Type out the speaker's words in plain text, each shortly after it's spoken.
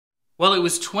Well, it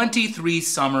was 23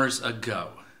 summers ago,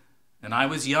 and I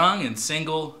was young and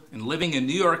single and living in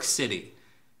New York City,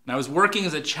 and I was working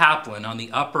as a chaplain on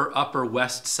the Upper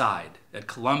West Side at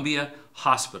Columbia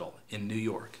Hospital in New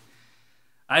York.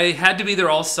 I had to be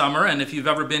there all summer, and if you've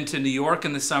ever been to New York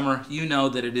in the summer, you know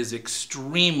that it is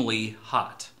extremely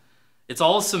hot. It's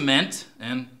all cement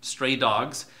and stray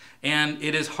dogs, and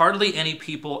it is hardly any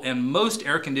people, and most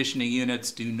air conditioning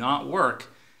units do not work.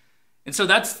 And so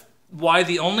that's why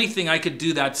the only thing I could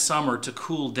do that summer to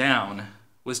cool down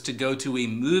was to go to a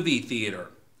movie theater.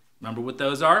 Remember what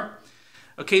those are?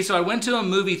 Okay, so I went to a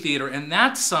movie theater, and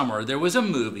that summer there was a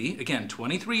movie, again,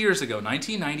 23 years ago,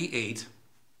 1998,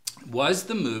 was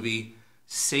the movie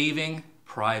Saving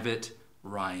Private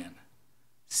Ryan.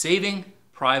 Saving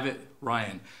Private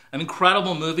Ryan. An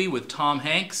incredible movie with Tom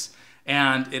Hanks,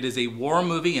 and it is a war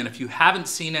movie, and if you haven't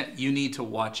seen it, you need to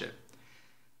watch it.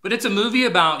 But it's a movie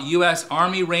about U.S.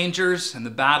 Army Rangers and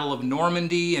the Battle of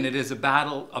Normandy, and it is a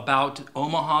battle about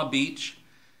Omaha Beach.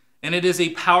 And it is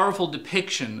a powerful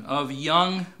depiction of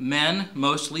young men,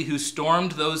 mostly, who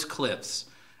stormed those cliffs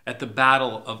at the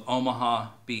Battle of Omaha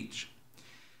Beach.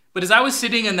 But as I was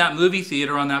sitting in that movie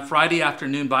theater on that Friday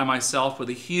afternoon by myself with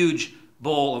a huge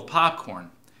bowl of popcorn,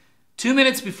 2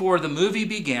 minutes before the movie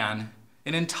began,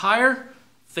 an entire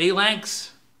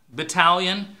phalanx,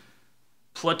 battalion,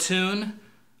 platoon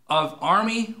of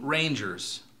Army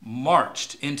Rangers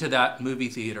marched into that movie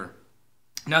theater.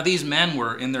 Now, these men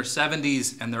were in their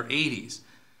 70s and their 80s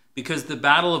because the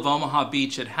Battle of Omaha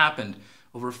Beach had happened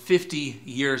over 50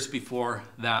 years before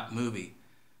that movie.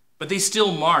 But they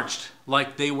still marched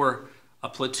like they were a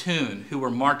platoon who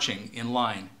were marching in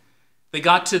line. They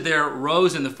got to their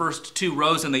rows in the first two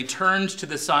rows, and they turned to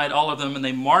the side, all of them, and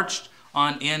they marched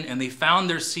on in, and they found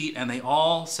their seat, and they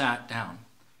all sat down.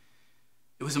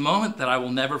 It was a moment that I will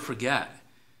never forget.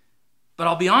 But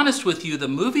I'll be honest with you, the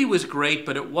movie was great,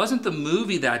 but it wasn't the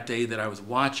movie that day that I was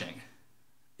watching.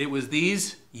 It was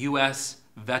these U.S.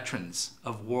 veterans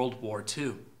of World War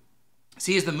II.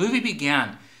 See, as the movie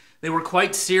began, they were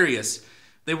quite serious.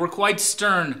 They were quite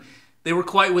stern. They were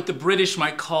quite what the British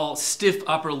might call stiff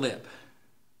upper lip.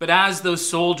 But as those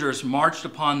soldiers marched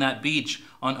upon that beach,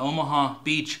 on Omaha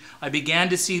Beach, I began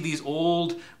to see these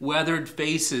old, weathered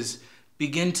faces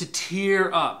begin to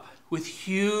tear up with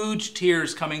huge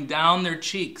tears coming down their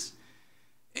cheeks.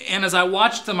 And as I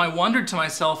watched them, I wondered to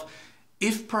myself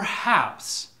if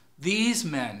perhaps these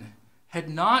men had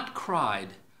not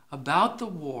cried about the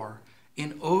war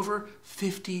in over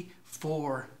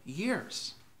 54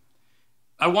 years.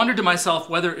 I wondered to myself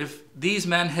whether if these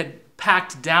men had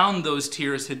packed down those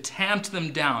tears, had tamped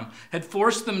them down, had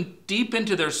forced them deep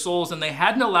into their souls, and they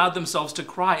hadn't allowed themselves to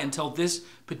cry until this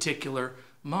particular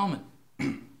moment.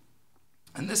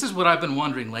 And this is what I've been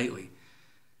wondering lately,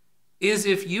 is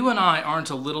if you and I aren't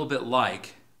a little bit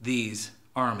like these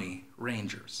Army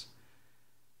Rangers.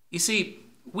 You see,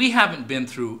 we haven't been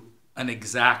through an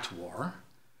exact war,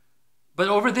 but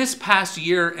over this past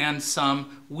year and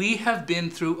some, we have been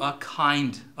through a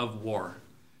kind of war.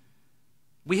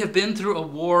 We have been through a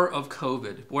war of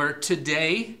COVID, where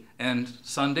today and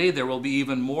Sunday there will be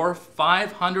even more.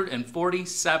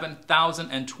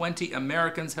 547,020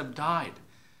 Americans have died,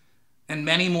 and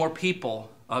many more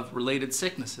people of related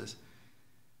sicknesses.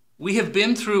 We have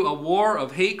been through a war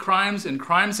of hate crimes and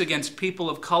crimes against people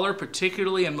of color,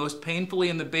 particularly and most painfully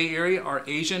in the Bay Area, our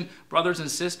Asian brothers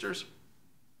and sisters.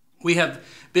 We have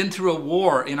been through a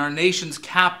war in our nation's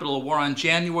capital, a war on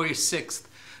January 6th.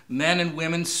 Men and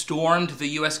women stormed the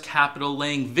U.S. Capitol,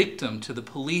 laying victim to the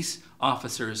police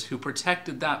officers who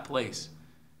protected that place.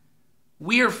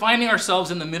 We are finding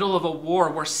ourselves in the middle of a war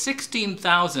where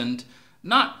 16,000,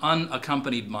 not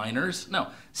unaccompanied minors, no,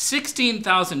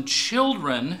 16,000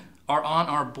 children are on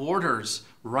our borders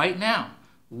right now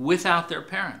without their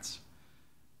parents.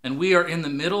 And we are in the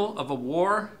middle of a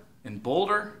war in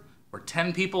Boulder where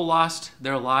 10 people lost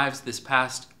their lives this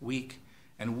past week.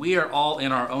 And we are all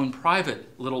in our own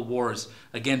private little wars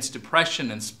against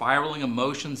depression and spiraling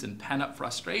emotions and pent-up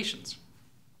frustrations.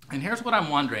 And here's what I'm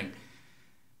wondering,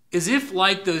 is if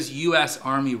like those U.S.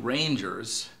 Army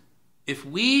Rangers, if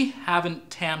we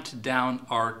haven't tamped down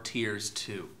our tears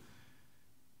too,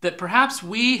 that perhaps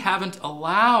we haven't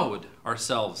allowed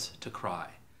ourselves to cry,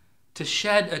 to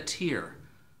shed a tear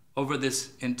over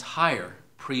this entire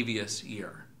previous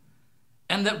year.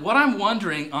 And that what I'm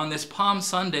wondering on this Palm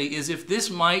Sunday is if this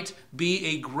might be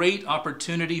a great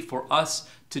opportunity for us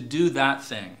to do that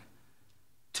thing,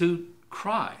 to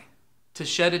cry, to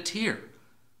shed a tear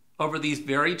over these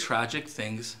very tragic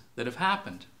things that have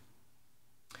happened.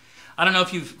 I don't know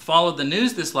if you've followed the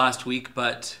news this last week,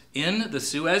 but in the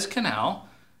Suez Canal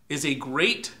is a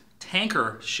great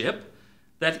tanker ship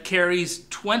that carries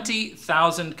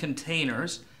 20,000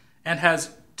 containers and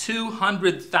has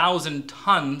 200,000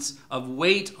 tons of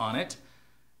weight on it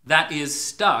that is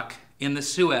stuck in the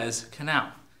Suez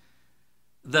Canal.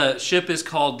 The ship is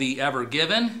called the Ever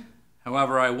Given.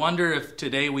 However, I wonder if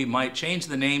today we might change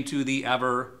the name to the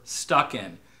Ever Stuck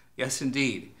In. Yes,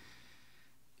 indeed.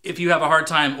 If you have a hard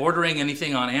time ordering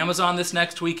anything on Amazon this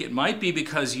next week, it might be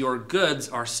because your goods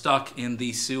are stuck in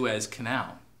the Suez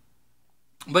Canal.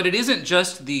 But it isn't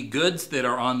just the goods that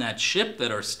are on that ship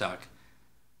that are stuck.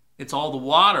 It's all the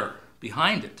water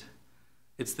behind it.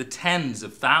 It's the tens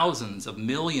of thousands of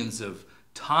millions of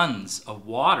tons of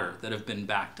water that have been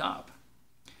backed up.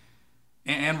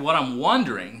 And what I'm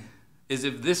wondering is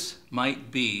if this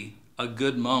might be a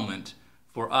good moment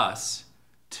for us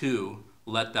to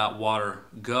let that water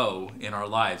go in our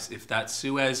lives, if that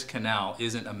Suez Canal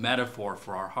isn't a metaphor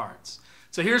for our hearts.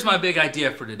 So here's my big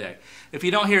idea for today. If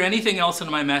you don't hear anything else in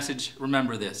my message,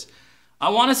 remember this. I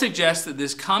want to suggest that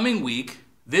this coming week,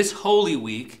 this Holy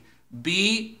Week,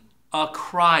 be a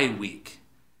cry week.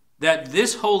 That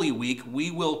this Holy Week we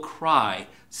will cry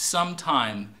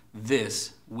sometime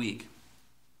this week.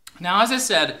 Now, as I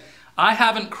said, I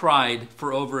haven't cried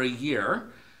for over a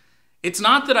year. It's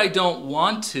not that I don't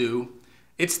want to.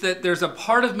 It's that there's a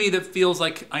part of me that feels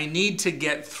like I need to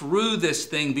get through this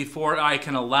thing before I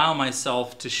can allow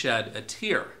myself to shed a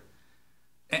tear.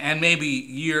 And maybe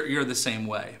you're the same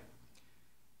way.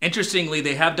 Interestingly,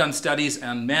 they have done studies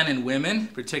on men and women,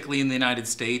 particularly in the United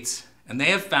States, and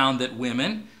they have found that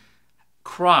women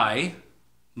cry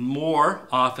more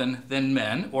often than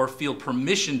men, or feel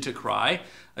permission to cry.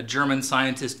 A German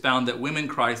scientist found that women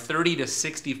cry 30 to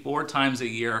 64 times a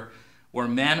year, where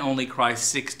men only cry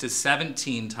 6 to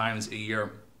 17 times a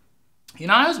year. You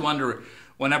know, I always wonder,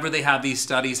 whenever they have these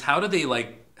studies, how do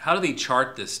they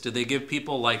chart this? Do they give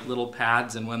people like little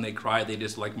pads, and when they cry, they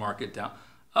just like mark it down?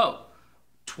 Oh,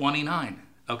 29.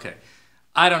 Okay.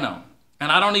 I don't know.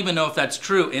 And I don't even know if that's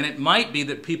true. And it might be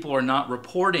that people are not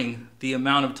reporting the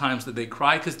amount of times that they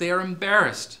cry because they are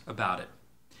embarrassed about it.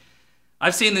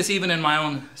 I've seen this even in my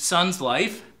own son's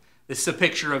life. This is a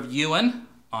picture of Ewan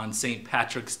on St.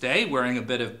 Patrick's Day wearing a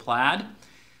bit of plaid.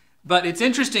 But it's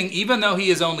interesting, even though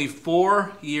he is only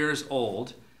 4 years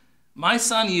old, my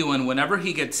son Ewan, whenever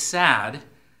he gets sad,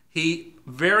 he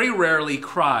very rarely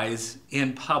cries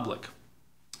in public.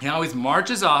 He always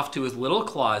marches off to his little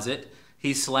closet,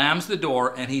 he slams the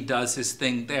door, and he does his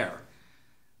thing there.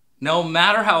 No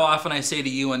matter how often I say to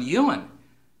Ewan, Ewan,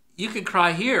 you could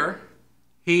cry here,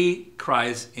 he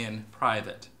cries in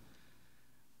private.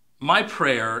 My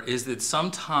prayer is that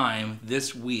sometime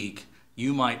this week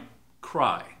you might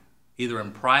cry, either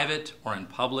in private or in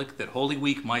public, that Holy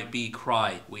Week might be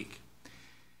Cry Week.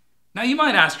 Now you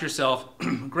might ask yourself,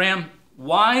 Graham,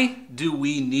 why do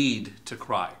we need to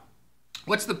cry?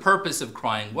 What's the purpose of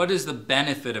crying? What is the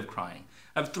benefit of crying?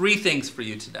 I have 3 things for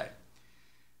you today.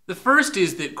 The first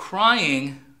is that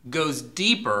crying goes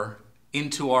deeper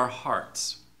into our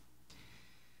hearts.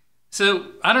 So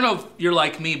I don't know if you're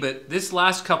like me, but this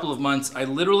last couple of months, I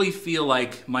literally feel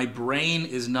like my brain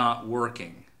is not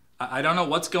working. I don't know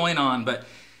what's going on, but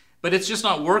it's just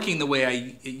not working the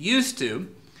way it used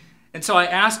to. And so I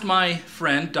asked my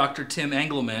friend, Dr. Tim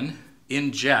Engelman,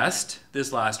 in jest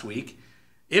this last week,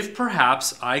 if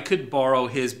perhaps I could borrow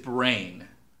his brain.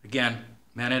 Again,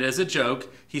 meant it as a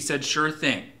joke. He said, sure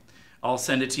thing. I'll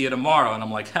send it to you tomorrow. And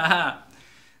I'm like, haha.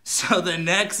 So the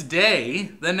next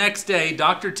day,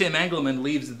 Dr. Tim Engelman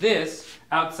leaves this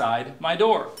outside my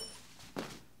door.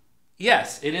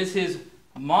 Yes, it is his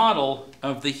model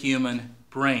of the human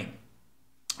brain.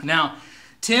 Now,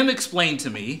 Tim explained to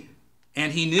me,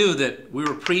 and he knew that we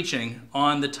were preaching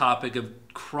on the topic of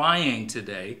crying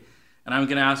today, and I'm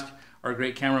going to ask our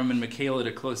great cameraman Michaela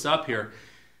to close up here.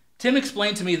 Tim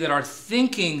explained to me that our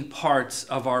thinking parts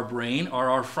of our brain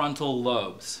are our frontal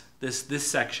lobes, this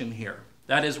section here.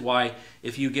 That is why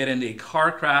if you get into a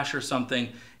car crash or something,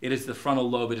 it is the frontal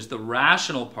lobe, it is the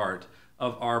rational part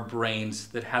of our brains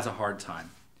that has a hard time.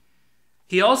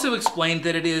 He also explained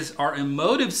that it is our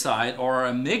emotive side, or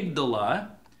our amygdala,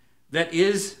 that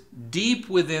is deep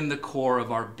within the core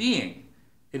of our being.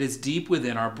 It is deep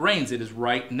within our brains. It is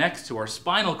right next to our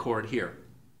spinal cord here.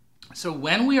 So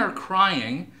when we are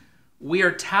crying, we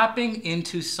are tapping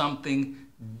into something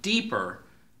deeper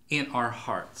in our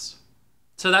hearts.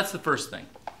 So that's the first thing.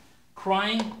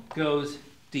 Crying goes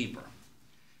deeper.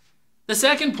 The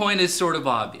second point is sort of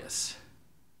obvious.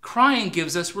 Crying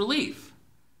gives us relief.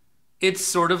 It's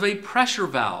sort of a pressure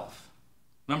valve.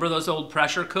 Remember those old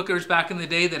pressure cookers back in the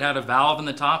day that had a valve in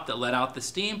the top that let out the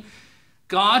steam?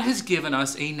 God has given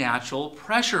us a natural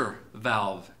pressure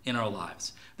valve in our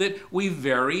lives. that we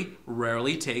very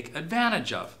rarely take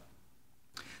advantage of.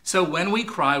 So when we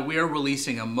cry, we are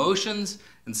releasing emotions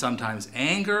and sometimes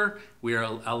anger. We are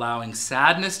allowing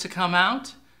sadness to come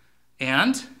out.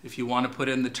 And if you want to put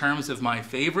it in the terms of my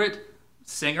favorite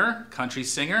singer, country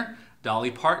singer,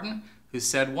 Dolly Parton, who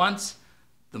said once,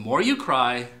 "The more you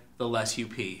cry, the less you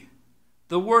pee."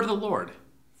 The word of the Lord.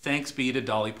 Thanks be to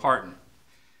Dolly Parton.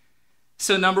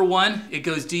 So number one, it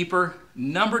goes deeper.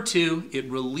 Number two, it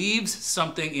relieves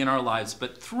something in our lives.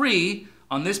 But three,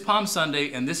 on this Palm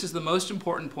Sunday, and this is the most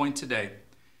important point today,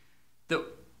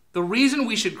 the reason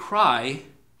we should cry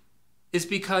is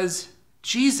because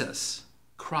Jesus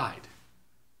cried.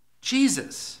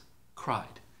 Jesus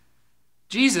cried.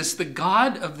 Jesus, the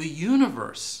God of the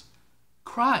universe,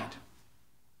 cried.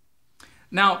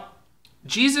 Now,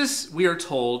 Jesus, we are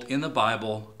told in the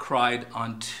Bible, cried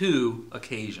on two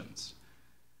occasions.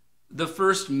 The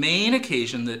first main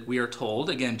occasion that we are told,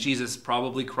 again, Jesus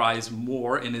probably cries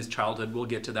more in his childhood. We'll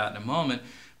get to that in a moment.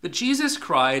 But Jesus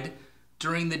cried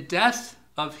during the death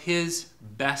of his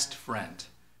best friend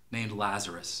named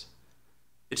Lazarus.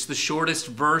 It's the shortest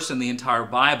verse in the entire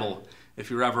Bible. If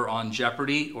you're ever on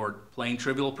Jeopardy or playing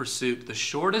Trivial Pursuit, the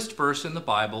shortest verse in the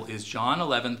Bible is John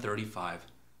 11:35.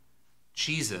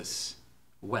 Jesus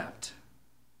wept.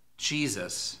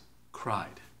 Jesus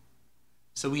cried.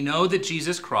 So we know that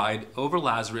Jesus cried over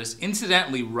Lazarus,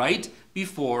 incidentally, right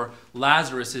before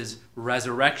Lazarus'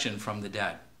 resurrection from the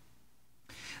dead.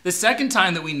 The second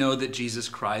time that we know that Jesus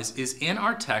cries is in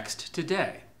our text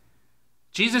today.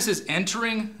 Jesus is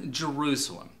entering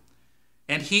Jerusalem,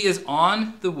 and he is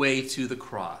on the way to the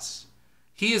cross.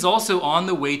 He is also on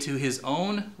the way to his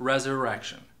own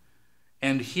resurrection.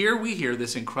 And here we hear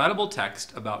this incredible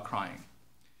text about crying.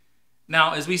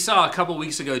 Now, as we saw a couple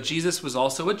weeks ago, Jesus was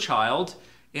also a child,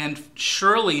 and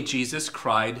surely Jesus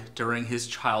cried during his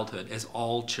childhood, as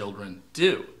all children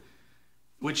do.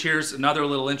 Which here's another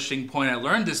little interesting point. I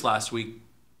learned this last week.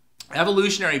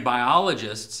 Evolutionary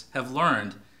biologists have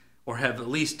learned, or have at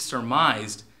least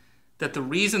surmised, that the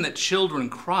reason that children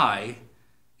cry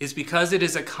is because it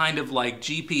is a kind of like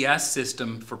GPS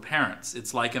system for parents.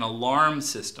 It's like an alarm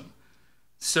system.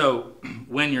 So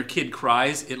when your kid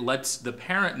cries, it lets the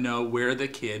parent know where the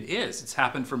kid is. It's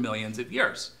happened for millions of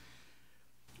years.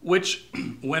 Which,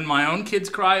 when my own kids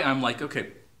cry, I'm like,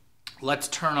 okay, let's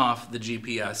turn off the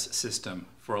GPS system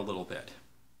for a little bit.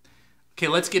 Okay,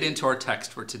 let's get into our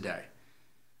text for today.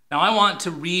 Now, I want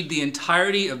to read the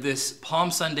entirety of this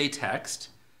Palm Sunday text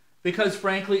because,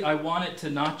 frankly, I want it to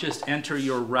not just enter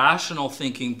your rational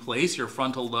thinking place, your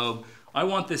frontal lobe. I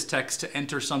want this text to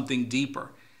enter something deeper,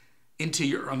 into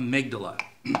your amygdala,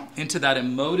 into that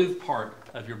emotive part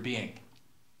of your being.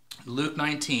 Luke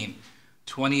 19,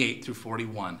 28 through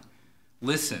 41.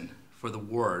 Listen for the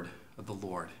word of the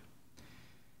Lord.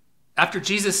 After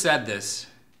Jesus said this,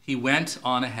 he went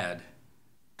on ahead,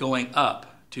 going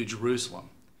up to Jerusalem.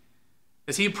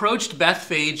 As he approached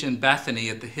Bethphage and Bethany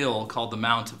at the hill called the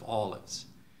Mount of Olives,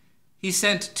 he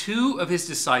sent two of his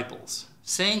disciples,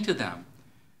 saying to them,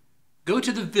 "Go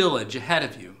to the village ahead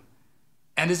of you,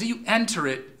 and as you enter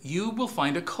it, you will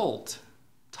find a colt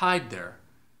tied there,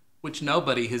 which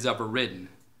nobody has ever ridden.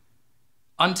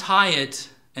 Untie it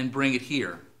and bring it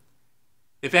here.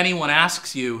 If anyone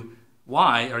asks you,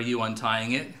 'Why are you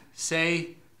untying it?'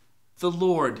 say, 'The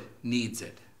Lord needs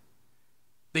it.'"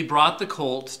 They brought the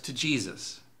colt to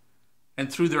Jesus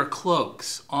and threw their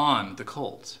cloaks on the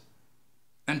colt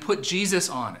and put Jesus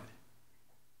on it.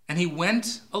 And he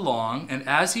went along, and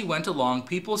as he went along,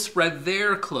 people spread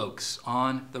their cloaks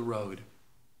on the road.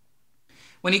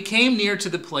 When he came near to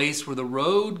the place where the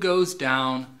road goes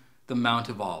down the Mount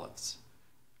of Olives,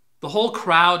 the whole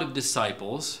crowd of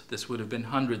disciples, this would have been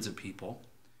hundreds of people,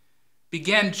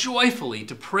 began joyfully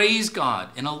to praise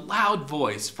God in a loud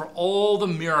voice for all the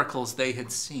miracles they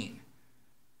had seen.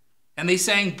 And they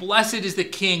sang, "Blessed is the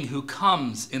King who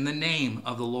comes in the name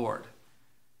of the Lord."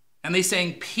 And they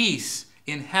sang, "Peace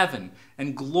in heaven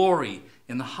and glory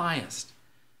in the highest."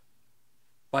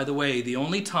 By the way, the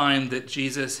only time that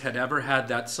Jesus had ever had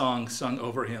that song sung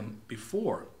over him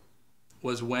before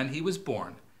was when he was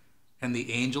born, and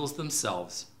the angels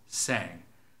themselves sang,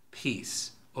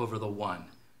 "Peace over the one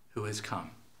who has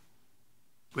come."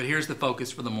 But here's the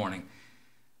focus for the morning.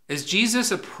 As Jesus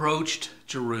approached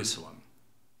Jerusalem,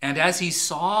 and as he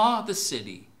saw the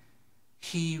city,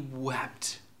 he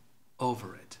wept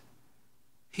over it.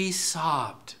 He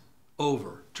sobbed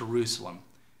over Jerusalem.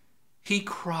 He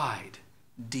cried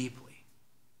deeply.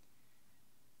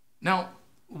 Now,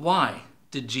 why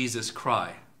did Jesus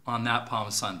cry on that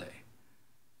Palm Sunday?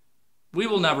 We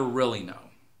will never really know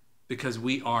because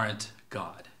we aren't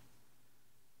God.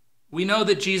 We know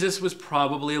that Jesus was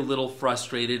probably a little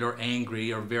frustrated or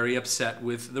angry or very upset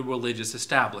with the religious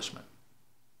establishment.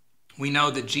 We know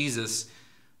that Jesus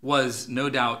was no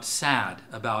doubt sad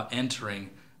about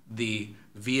entering the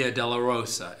Via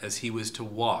Dolorosa as he was to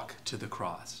walk to the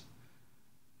cross.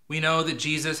 We know that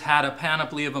Jesus had a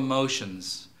panoply of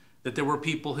emotions, that there were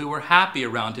people who were happy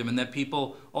around him, and that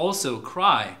people also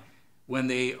cry when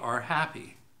they are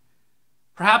happy.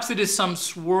 Perhaps it is some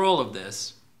swirl of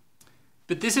this,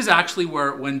 but this is actually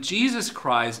where, when Jesus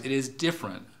cries, it is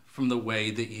different from the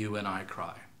way that you and I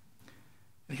cry.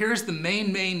 And here's the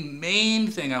main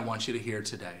thing I want you to hear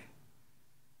today.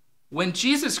 When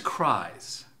Jesus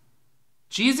cries,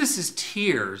 Jesus'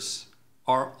 tears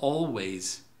are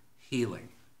always healing.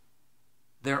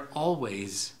 They're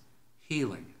always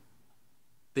healing.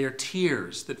 They're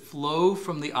tears that flow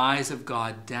from the eyes of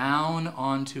God down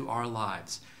onto our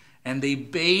lives, and they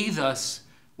bathe us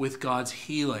with God's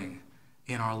healing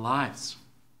in our lives.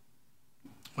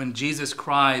 When Jesus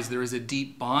cries, there is a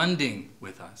deep bonding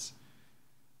with us.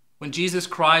 When Jesus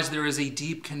cries, there is a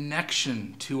deep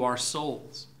connection to our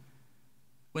souls.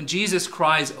 When Jesus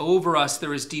cries over us,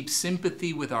 there is deep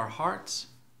sympathy with our hearts.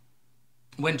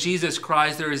 When Jesus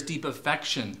cries, there is deep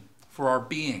affection for our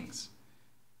beings.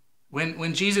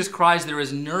 When Jesus cries, there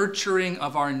is nurturing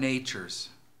of our natures.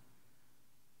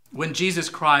 When Jesus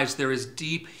cries, there is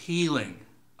deep healing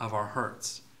of our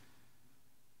hurts.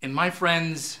 And my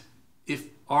friends, if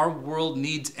our world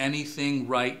needs anything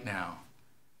right now,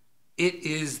 it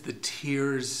is the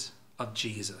tears of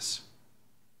Jesus.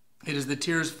 It is the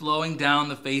tears flowing down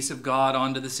the face of God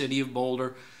onto the city of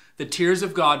Boulder, the tears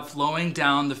of God flowing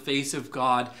down the face of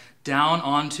God down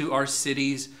onto our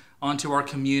cities, onto our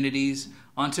communities,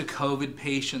 onto COVID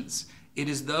patients. It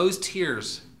is those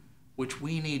tears which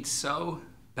we need so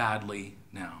badly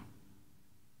now.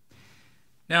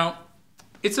 Now,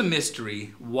 it's a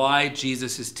mystery why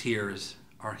Jesus' tears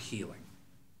are healing.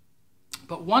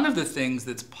 But one of the things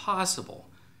that's possible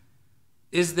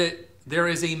is that there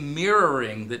is a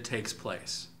mirroring that takes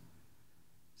place.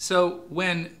 So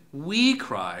when we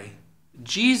cry,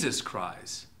 Jesus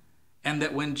cries. And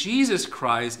that when Jesus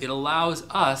cries, it allows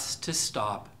us to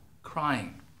stop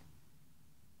crying.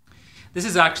 This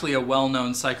is actually a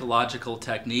well-known psychological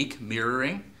technique,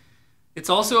 mirroring. It's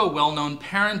also a well-known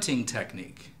parenting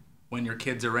technique. When your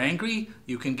kids are angry,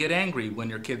 you can get angry. When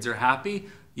your kids are happy,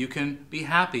 you can be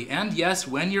happy. And yes,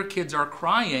 when your kids are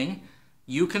crying,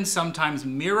 you can sometimes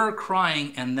mirror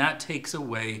crying, and that takes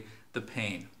away the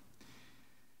pain.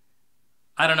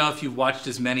 I don't know if you've watched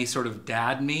as many sort of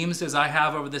dad memes as I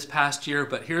have over this past year,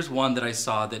 but here's one that I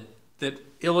saw that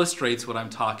illustrates what I'm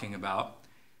talking about.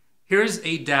 Here's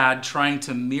a dad trying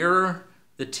to mirror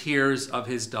the tears of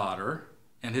his daughter,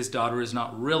 and his daughter is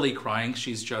not really crying,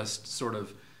 she's just sort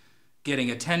of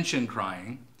getting attention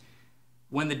crying.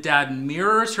 When the dad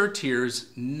mirrors her tears,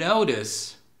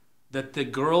 notice that the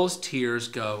girl's tears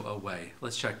go away.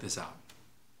 Let's check this out.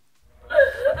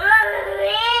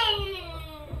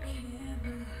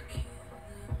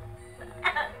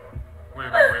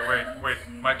 Wait.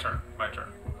 My turn.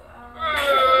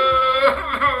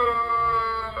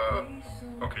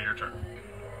 Okay, your turn.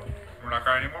 We're not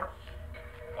crying anymore?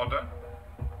 All done?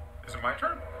 Is it my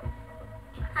turn?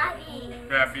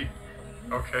 Happy.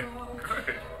 Okay,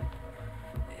 good.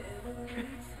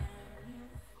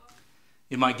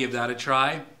 You might give that a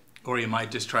try, or you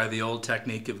might just try the old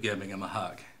technique of giving him a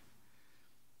hug.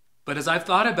 But as I've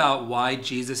thought about why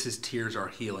Jesus' tears are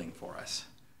healing for us,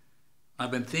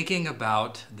 I've been thinking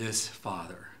about this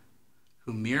father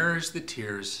who mirrors the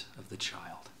tears of the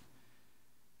child.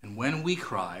 And when we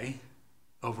cry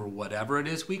over whatever it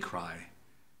is we cry,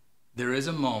 there is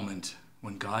a moment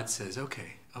when God says,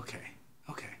 okay.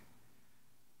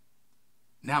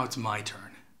 Now it's my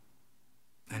turn.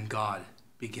 And God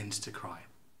begins to cry.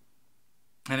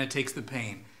 And it takes the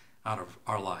pain out of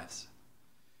our lives.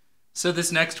 So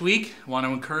this next week, I want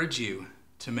to encourage you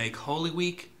to make Holy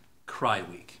Week Cry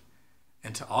Week.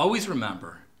 And to always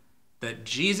remember that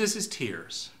Jesus'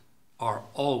 tears are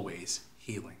always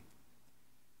healing.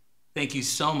 Thank you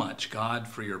so much, God,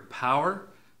 for your power,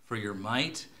 for your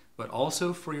might, but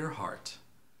also for your heart,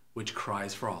 which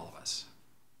cries for all of us.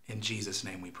 In Jesus'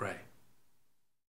 name we pray.